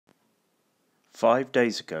5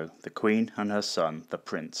 days ago, the Queen and her son, the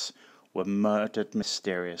Prince, were murdered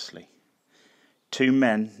mysteriously. Two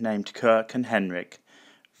men named KIRK and HENRIK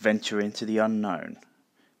venture into the unknown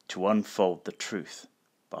to unfold the truth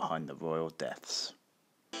behind the royal deaths.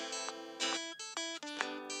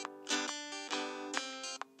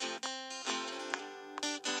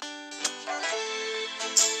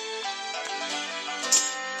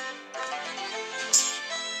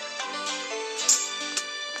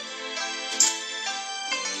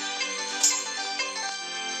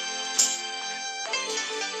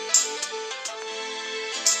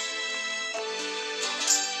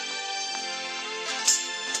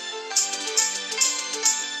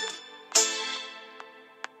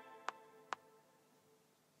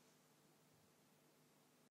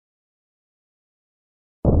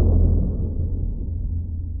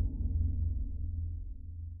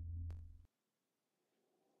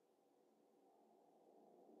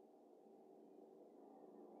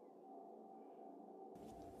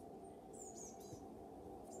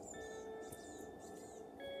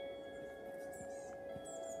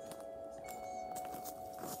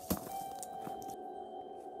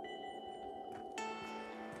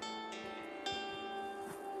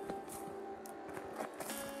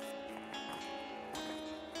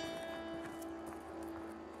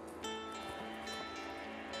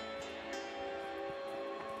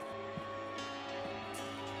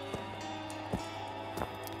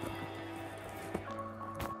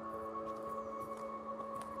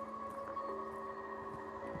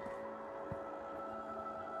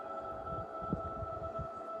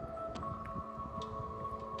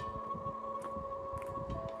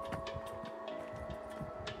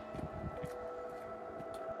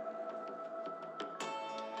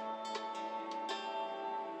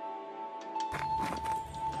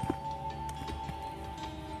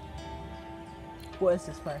 What is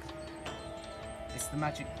this place? It's the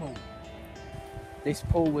magic pool. This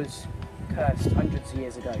pool was cursed hundreds of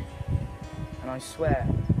years ago, and I swear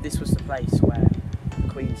this was the place where the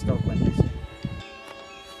Queen's dog went missing.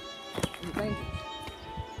 Is it dangerous?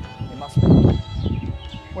 It must be.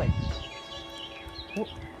 Wait.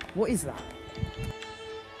 What is that?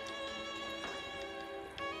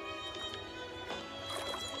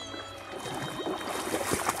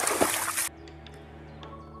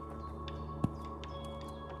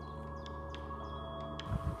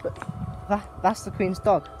 But that's the Queen's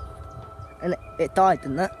dog. And it died,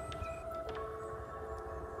 didn't it?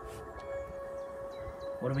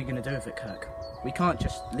 What are we going to do with it, Kirk? We can't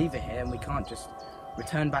just leave it here, and we can't just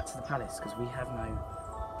return back to the palace, because we have no...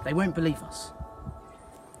 They won't believe us.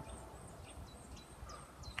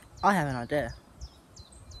 I have an idea.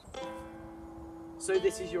 So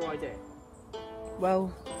this is your idea?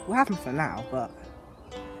 Well, we'll have them for now, but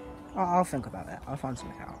I'll think about it. I'll find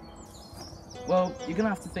something out. Well, you're going to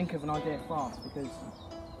have to think of an idea fast, because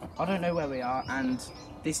I don't know where we are, and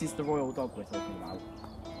this is the royal dog we're talking about.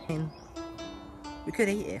 I mean, we could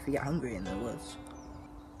eat it if we get hungry in the woods.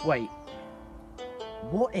 Wait,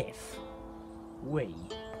 what if we...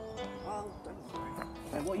 Oh, don't worry.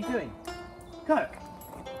 Wait, what are you doing? Kirk!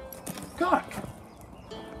 Kirk!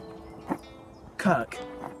 Kirk,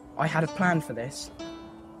 I had a plan for this.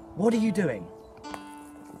 What are you doing?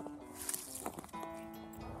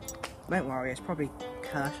 Don't worry, it's probably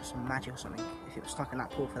cursed or some magic or something if it was stuck in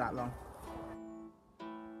that pool for that long.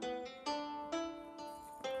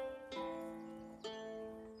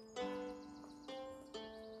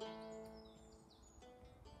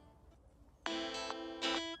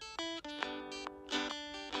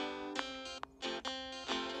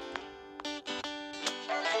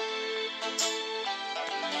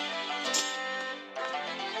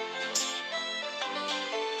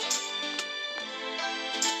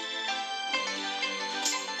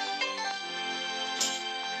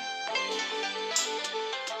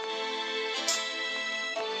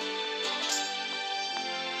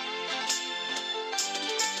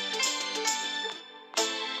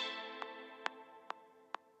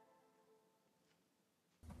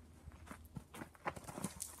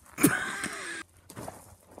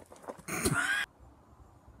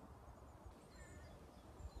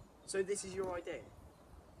 So this is your idea?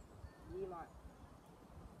 You like...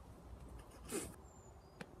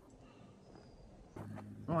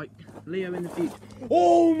 Right, Leo in the future.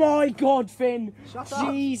 Oh my God, Finn! Shut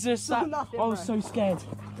up. Jesus, Nothing, I was bro. so scared.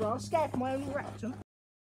 Bro, I'm scared for my own reaction.